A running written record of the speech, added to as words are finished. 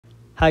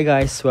Hi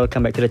guys,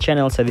 welcome back to the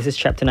channel. So this is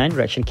chapter 9,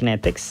 reaction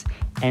kinetics,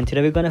 and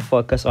today we're going to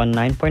focus on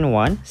 9.1,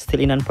 still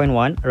in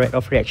 9.1, rate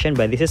of reaction,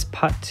 but this is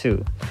part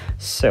 2.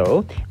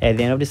 So at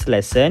the end of this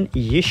lesson,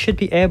 you should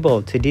be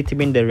able to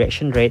determine the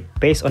reaction rate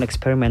based on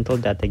experimental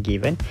data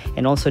given,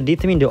 and also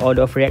determine the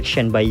order of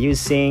reaction by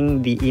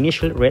using the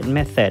initial rate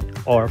method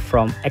or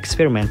from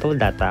experimental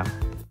data.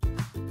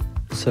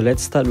 So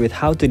let's start with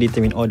how to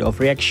determine order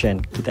of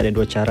reaction. Kita ada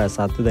dua cara,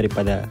 satu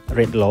daripada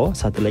rate law,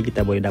 satu lagi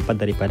kita boleh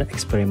dapat daripada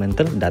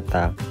experimental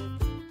data.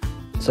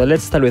 So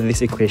let's start with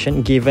this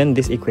equation. Given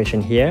this equation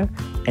here,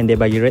 and they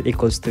bagi rate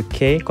equals to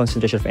K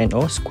concentration of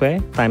NO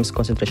square times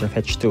concentration of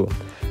H2.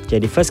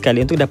 Jadi first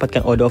kali untuk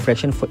dapatkan order of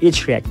reaction for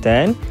each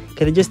reactant,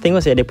 kita just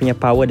tengok saja dia punya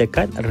power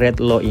dekat rate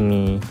law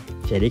ini.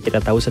 Jadi kita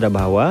tahu sudah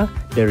bahawa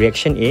the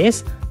reaction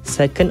is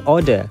second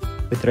order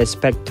with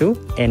respect to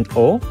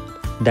NO,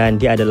 dan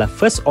dia adalah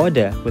first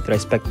order with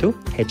respect to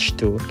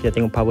H2. Kita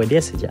tengok power dia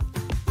saja.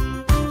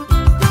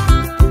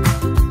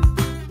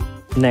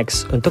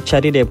 Next, untuk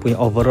cari dia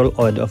punya overall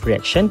order of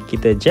reaction,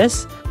 kita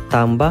just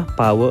tambah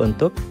power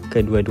untuk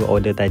kedua-dua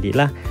order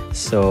tadilah.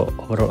 So,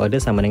 overall order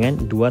sama dengan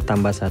 2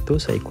 tambah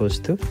 1, so equals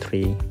to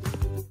 3.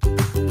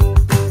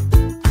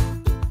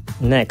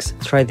 Next,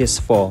 try this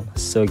form.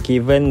 So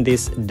given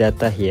this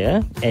data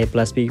here, A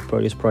plus B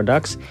produce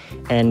products,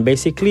 and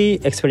basically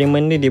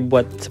eksperimen ni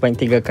dibuat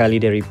sebanyak 3 kali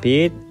dia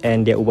repeat,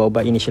 and dia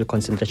ubah-ubah initial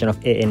concentration of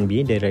A and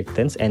B, the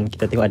reactants, and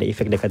kita tengok ada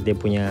efek dekat dia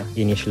punya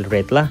initial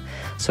rate lah.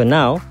 So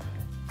now,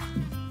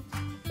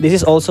 this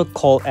is also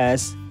called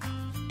as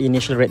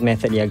initial rate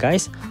method ya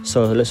guys.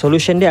 So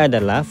solution dia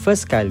adalah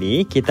first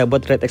kali kita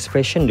buat rate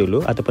expression dulu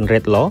ataupun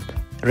rate law.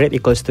 Rate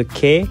equals to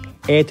K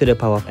A to the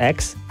power of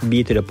X,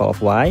 B to the power of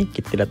Y.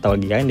 Kita tidak tahu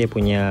lagi kan dia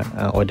punya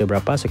order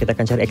berapa. So kita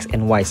akan cari X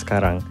and Y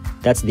sekarang.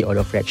 That's the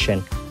order of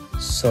reaction.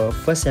 So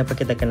first yang apa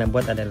kita kena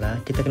buat adalah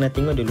kita kena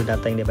tengok dulu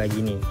data yang dia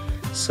bagi ni.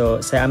 So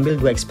saya ambil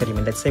 2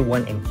 eksperimen, let's say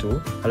 1 and 2.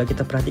 Kalau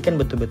kita perhatikan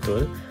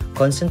betul-betul,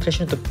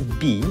 concentration untuk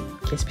B,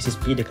 okay, spesies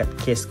B dekat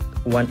case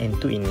 1 and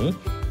 2 ini,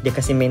 dia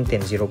kasih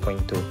maintain 0.2.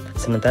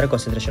 Sementara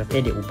concentration of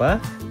A dia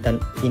ubah dan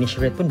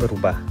initial rate pun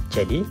berubah.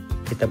 Jadi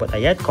kita buat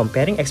ayat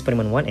comparing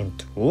experiment 1 and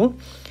 2.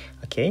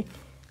 Okay,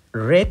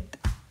 rate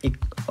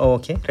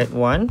 1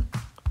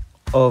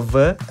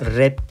 over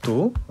rate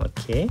 2,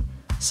 okay,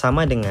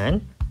 sama dengan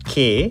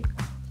K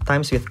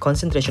times with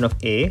concentration of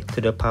A to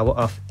the power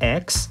of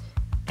X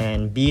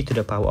and B to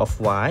the power of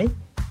Y,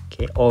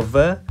 okay,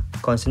 over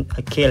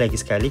K lagi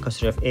sekali,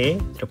 concentration of A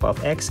to the power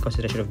of X,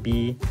 concentration of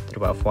B to the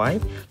power of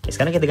Y. Okay,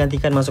 sekarang kita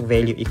gantikan masuk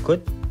value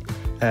ikut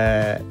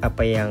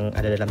apa yang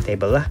ada dalam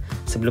table lah.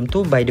 Sebelum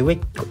tu, by the way,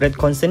 rate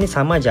constant ni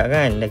sama je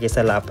kan, dah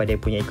kisahlah apa dia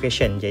punya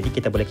equation, jadi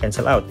kita boleh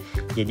cancel out.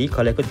 Jadi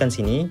kalau ikutkan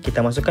sini, kita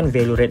masukkan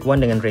value rate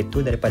 1 dengan rate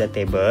 2 daripada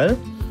table,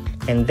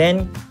 and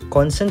then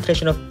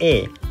concentration of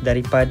A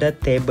daripada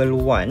table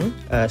 1,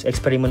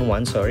 experiment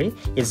 1 sorry,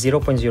 is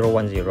 0.010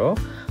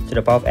 to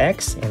the power of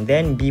X, and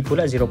then B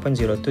pula 0.020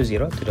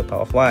 to the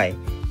power of Y.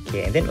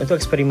 Okay, and then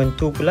untuk eksperimen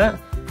 2 pula,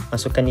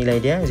 masukkan nilai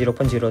dia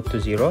 0.020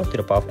 to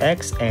the power of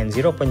X and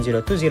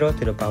 0.020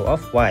 to the power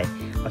of Y.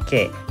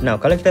 Okay, now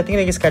kalau kita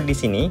tengok lagi sekali di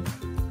sini,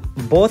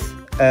 both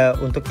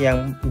untuk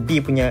yang B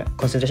punya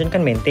concentration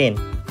kan maintain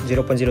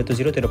 0.020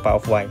 to the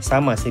power of Y,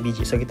 sama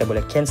sebiji, so kita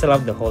boleh cancel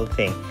out the whole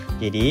thing.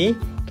 Jadi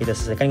kita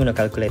selesaikan guna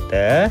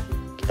calculator,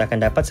 kita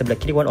akan dapat sebelah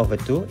kiri 1 over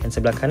 2 and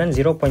sebelah kanan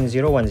 0.010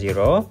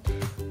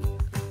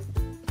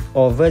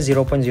 over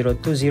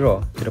 0.020 to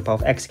the power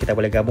of X. Kita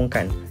boleh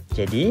gabungkan,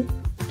 jadi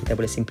kita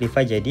boleh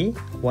simplify jadi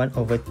 1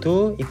 over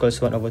 2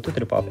 equals 1 over 2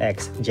 to the power of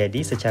X.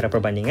 Jadi secara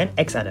perbandingan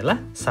X adalah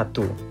 1.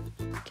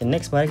 Okay,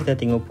 next mari kita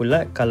tengok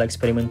pula kalau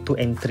eksperimen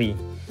 2 and 3.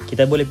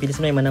 Kita boleh pilih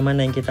sebenarnya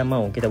mana-mana yang kita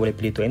mahu. Kita boleh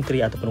pilih 2 and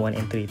 3 ataupun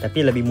 1 and 3. Tapi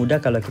lebih mudah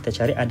kalau kita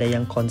cari ada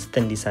yang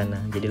constant di sana.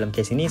 Jadi dalam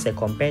case ini saya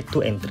compare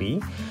 2 and 3.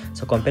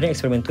 So comparing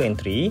eksperimen 2 and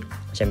 3,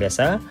 macam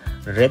biasa,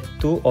 rate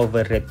 2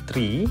 over rate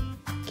 3,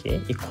 okay,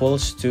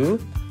 equals to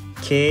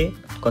K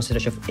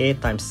concentration of A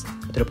times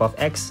to the power of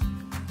X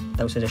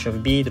times concentration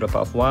of B to the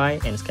power of Y,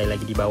 and sekali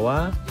lagi di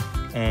bawah,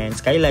 and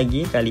sekali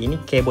lagi kali ini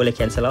K boleh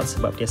cancel out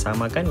sebab dia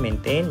sama kan,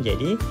 maintain.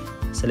 Jadi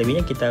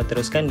selebihnya kita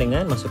teruskan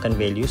dengan masukkan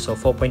value. So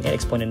 4.8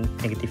 exponent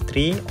negative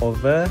 3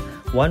 over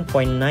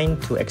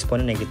 1.92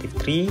 exponent negative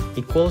 3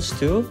 equals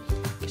to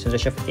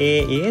concentration of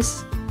A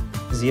is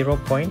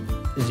 0.020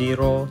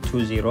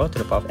 to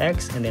the power of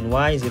X, and then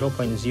Y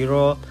 0.020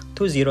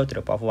 to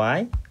the power of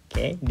Y.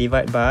 Okay,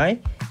 divide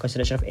by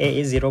concentration of A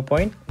is 0.020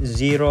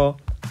 to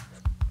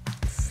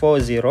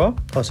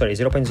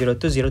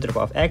the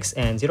power of X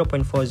and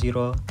 0.40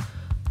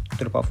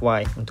 to the power of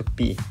Y untuk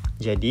B.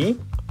 Jadi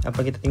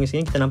apa kita tengok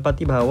sini, kita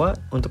nampati bahawa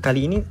untuk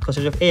kali ini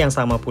concentration of A yang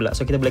sama pula,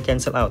 so kita boleh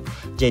cancel out.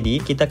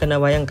 Jadi kita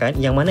kena bayangkan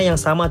yang mana yang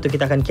sama tu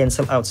kita akan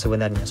cancel out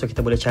sebenarnya. So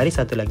kita boleh cari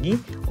satu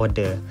lagi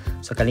order.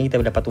 So kali ini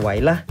kita dapat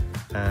Y lah.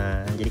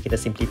 Jadi kita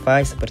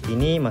simplify seperti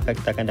ini, maka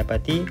kita akan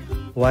dapati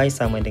Y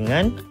sama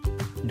dengan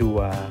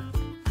 2.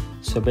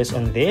 So based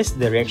on this,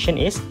 the reaction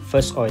is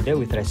first order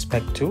with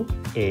respect to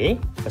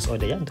A, first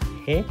order ya untuk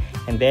A,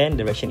 and then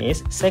the reaction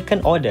is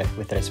second order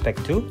with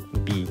respect to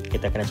B.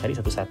 Kita kena cari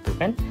satu-satu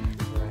kan.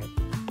 Right.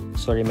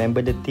 So remember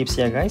the tips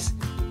ya guys.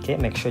 Okay,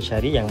 make sure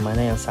cari yang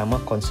mana yang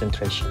sama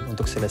concentration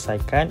untuk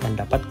selesaikan dan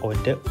dapat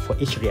order for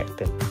each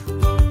reactant.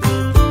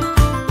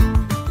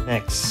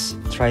 Next,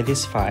 try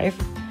this 5.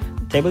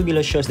 Table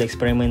below shows the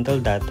experimental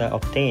data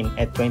obtained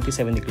at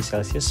 27 degrees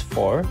Celsius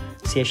for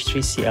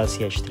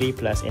CH3ClCH3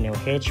 plus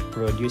NaOH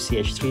produce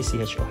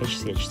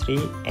CH3CHOH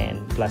and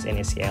plus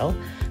NaCl.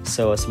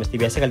 So seperti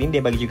biasa kali ini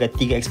dia bagi juga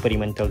 3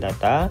 experimental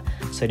data.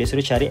 So dia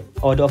suruh cari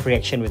order of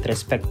reaction with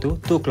respect to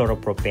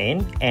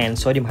 2-chloropropane and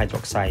sodium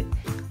hydroxide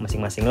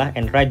masing-masing lah,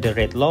 and write the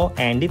rate law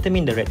and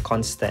determine the rate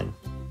constant.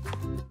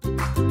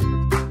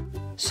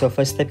 So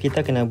first step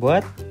kita kena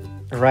buat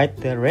write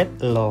the rate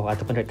law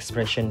ataupun rate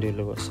expression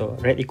dulu. So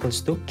rate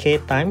equals to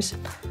K times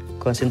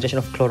concentration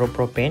of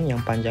chloropropane yang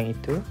panjang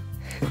itu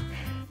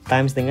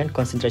times dengan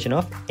concentration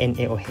of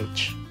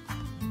NaOH.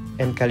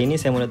 Dan kali ini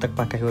saya mau letak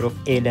pakai huruf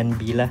A dan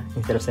B lah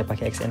instead of saya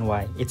pakai X and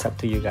Y. It's up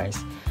to you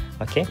guys.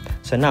 Okay,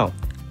 so now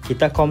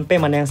kita compare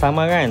mana yang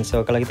sama kan.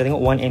 So kalau kita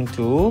tengok 1 and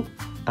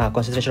 2,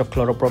 concentration of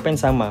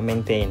chloropropane sama,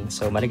 maintain.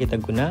 So mari kita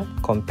guna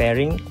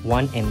comparing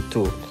 1 and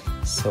 2.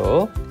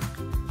 So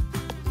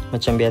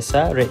macam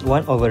biasa, rate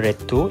 1 over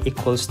rate 2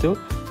 equals to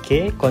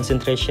K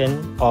concentration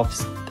of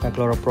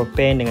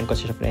chloropropane dengan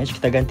concentration of NaOH.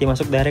 Kita ganti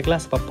masuk direct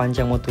lah sebab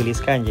panjang mau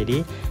tuliskan.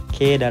 Jadi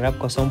K darab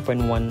 0.115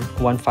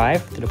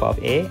 to the power of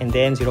A and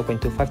then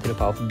 0.25 to the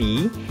power of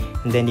B,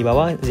 and then di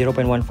bawah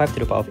 0.15 to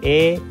the power of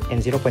A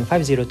and 0.50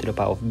 to the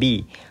power of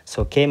B.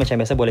 So K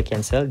macam biasa boleh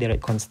cancel, dia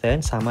rate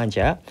constant sama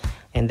aja.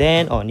 And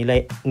then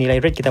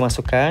nilai rate kita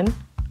masukkan,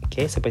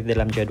 okay, seperti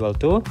dalam jadual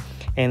tu.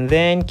 And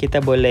then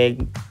kita boleh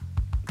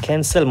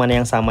cancel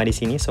mana yang sama di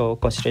sini. So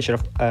concentration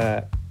of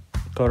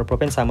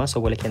chloropropane sama, so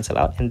boleh cancel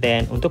out. And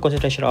then untuk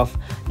concentration of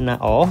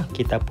NaO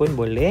kita pun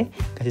boleh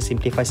kasih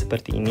simplify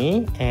seperti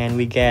ini, and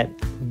we get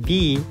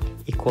B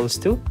equals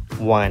to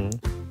 1,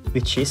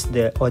 which is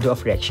the order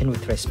of reaction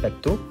with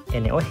respect to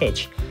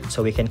NaOH.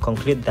 So we can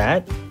conclude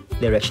that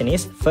the reaction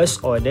is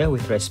first order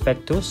with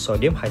respect to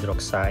sodium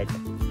hydroxide.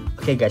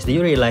 Okay guys, do you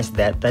realize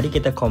that tadi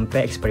kita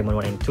compare experiment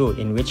 1 and 2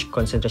 in which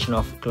concentration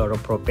of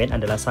chloropropane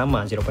adalah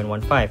sama 0.15.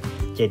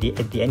 Jadi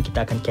at the end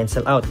kita akan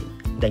cancel out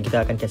dan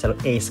kita akan cancel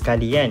A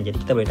sekalian.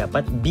 Jadi kita boleh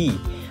dapat B.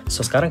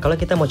 So sekarang kalau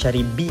kita mau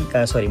cari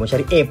mau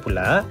cari A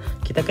pula,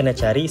 kita kena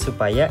cari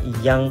supaya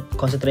yang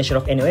concentration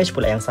of NaOH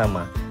pula yang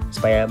sama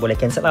supaya boleh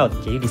cancel out.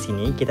 Jadi di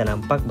sini kita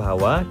nampak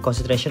bahawa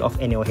concentration of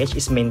NaOH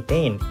is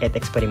maintained at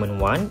experiment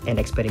 1 and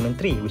experiment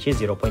 3, which is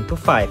 0.25.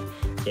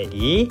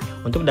 Jadi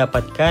untuk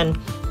dapatkan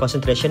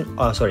concentration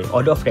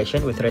order of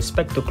reaction with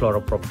respect to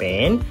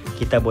chloropropane,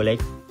 kita boleh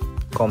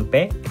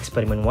compare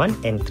experiment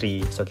 1 and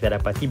 3. So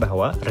kita dapati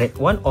bahawa rate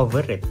 1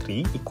 over rate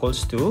 3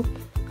 equals to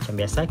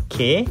macam biasa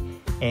K,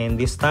 and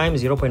this time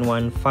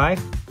 0.15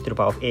 to the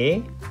power of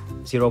A,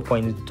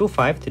 0.25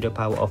 to the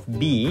power of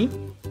B,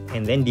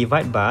 and then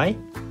divide by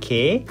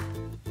K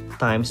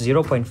times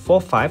 0.45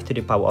 to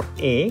the power of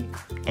A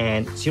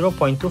and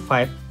 0.25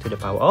 to the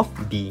power of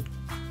B.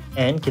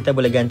 And kita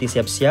boleh ganti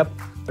siap-siap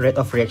rate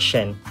of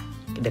reaction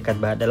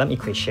dekat dalam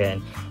equation,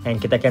 and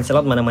kita cancel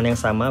out mana-mana yang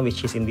sama,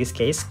 which is in this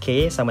case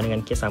K sama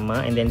dengan K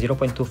sama, and then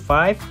 0.25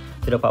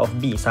 to the power of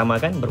B sama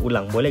kan,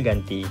 berulang, boleh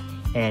ganti,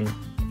 and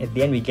at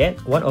the end we get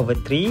 1 over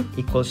 3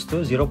 equals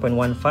to 0.15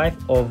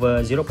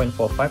 over 0.45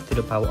 to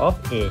the power of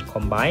A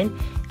combine,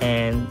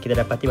 and kita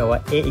dapati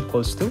bahawa A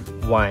equals to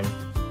 1.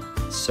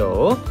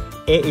 So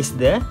A is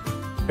the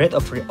rate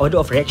of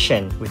order of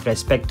reaction with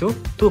respect to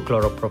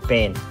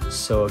 2-chloropropane.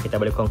 So kita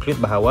boleh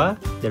conclude bahawa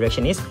the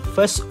reaction is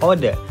first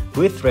order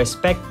with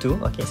respect to,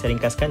 okay, saya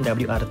ringkaskan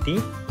WRT,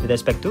 with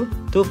respect to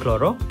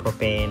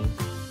 2-chloropropane.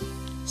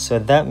 So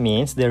that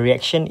means the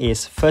reaction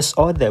is first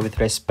order with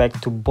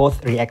respect to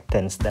both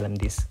reactants in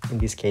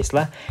this case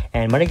lah.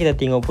 And mari kita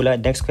tengok pula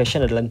next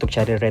question adalah untuk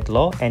cari rate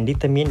law and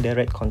determine the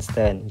rate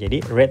constant.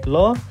 Jadi rate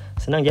law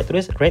senang je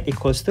tulis, rate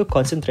equals to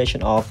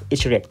concentration of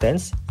each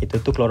reactants, itu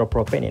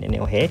 2-chloropropane and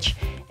NaOH,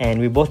 and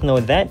we both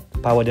know that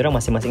power dia orang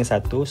masing-masing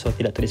satu, so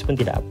tidak tulis pun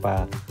tidak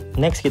apa.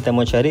 Next kita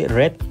mau cari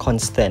rate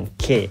constant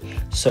K.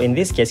 So in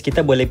this case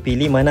kita boleh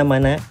pilih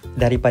mana-mana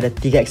daripada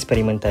 3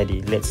 eksperimen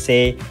tadi. Let's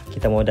say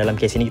kita mau dalam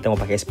case ini kita mau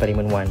pakai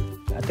eksperimen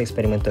 1 atau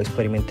eksperimen 2,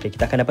 eksperimen 3,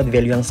 kita akan dapat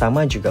value yang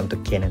sama juga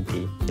untuk K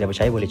nanti. Tidak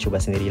percaya boleh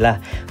cuba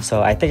sendirilah. So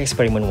I take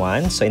experiment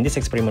 1. So in this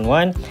experiment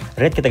 1,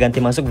 rate kita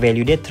ganti masuk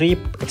value dia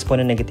 3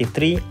 exponent negative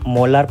 3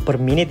 molar per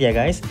minute ya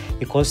guys,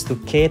 equals to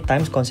K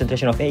times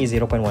concentration of A is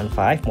 0.15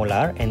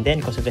 molar, and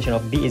then concentration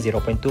of B is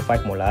 0.25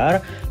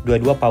 molar.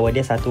 Dua-dua power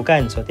dia satu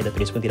kan, so tidak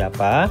tulis pun tidak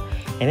apa.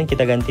 And then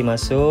kita ganti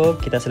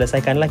masuk, kita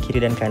selesaikanlah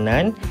kiri dan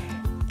kanan,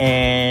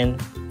 and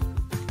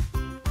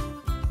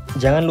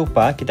jangan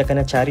lupa kita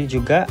kena cari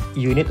juga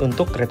unit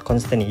untuk rate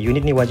constant ni.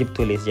 Unit ni wajib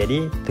tulis,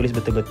 jadi tulis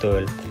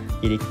betul-betul.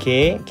 Jadi K,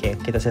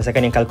 kita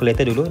selesaikan yang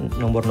calculator dulu,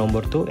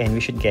 nombor-nombor tu, and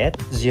we should get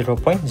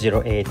 0.08.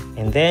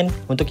 And then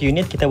untuk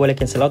unit kita boleh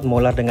cancel out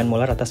molar dengan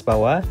molar atas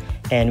bawah,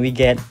 and we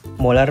get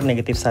molar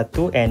negatif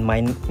 1 and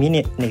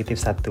minute negatif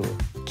 1.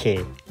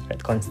 K,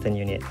 rate constant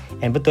unit.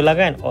 And betul lah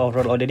kan,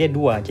 overall order dia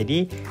 2.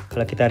 Jadi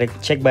kalau kita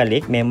check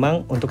balik,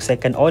 memang untuk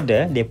second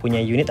order dia punya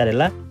unit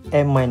adalah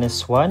M-1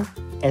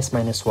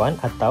 S-1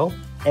 atau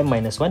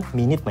M-1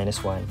 minute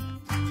 -1.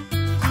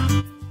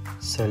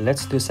 So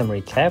let's do some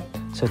recap.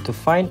 So to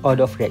find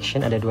order of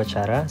reaction ada dua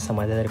cara,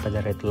 sama ada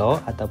daripada rate law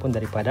ataupun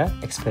daripada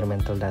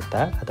experimental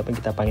data, ataupun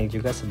kita panggil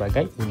juga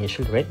sebagai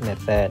initial rate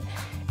method.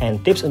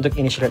 And tips untuk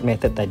initial rate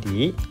method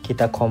tadi,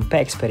 kita compare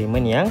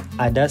eksperimen yang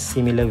ada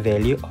similar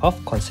value of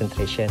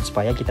concentration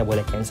supaya kita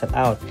boleh cancel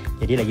out.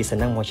 Jadi lagi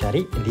senang mau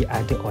cari the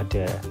other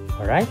order.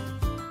 Alright?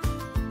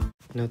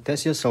 Now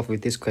test yourself with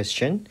this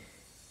question.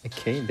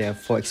 Okay, there are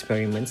 4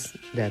 experiments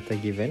that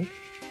are given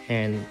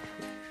and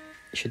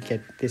you should get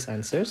these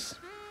answers.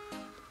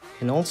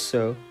 And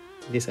also,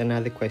 this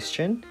another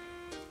question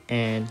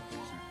and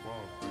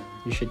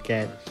you should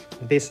get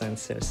these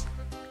answers.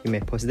 You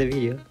may pause the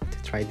video to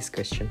try these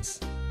questions.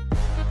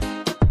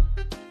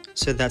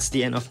 So that's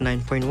the end of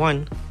 9.1.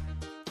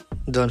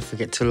 Don't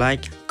forget to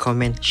like,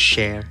 comment,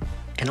 share,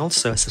 and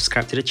also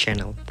subscribe to the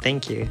channel.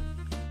 Thank you.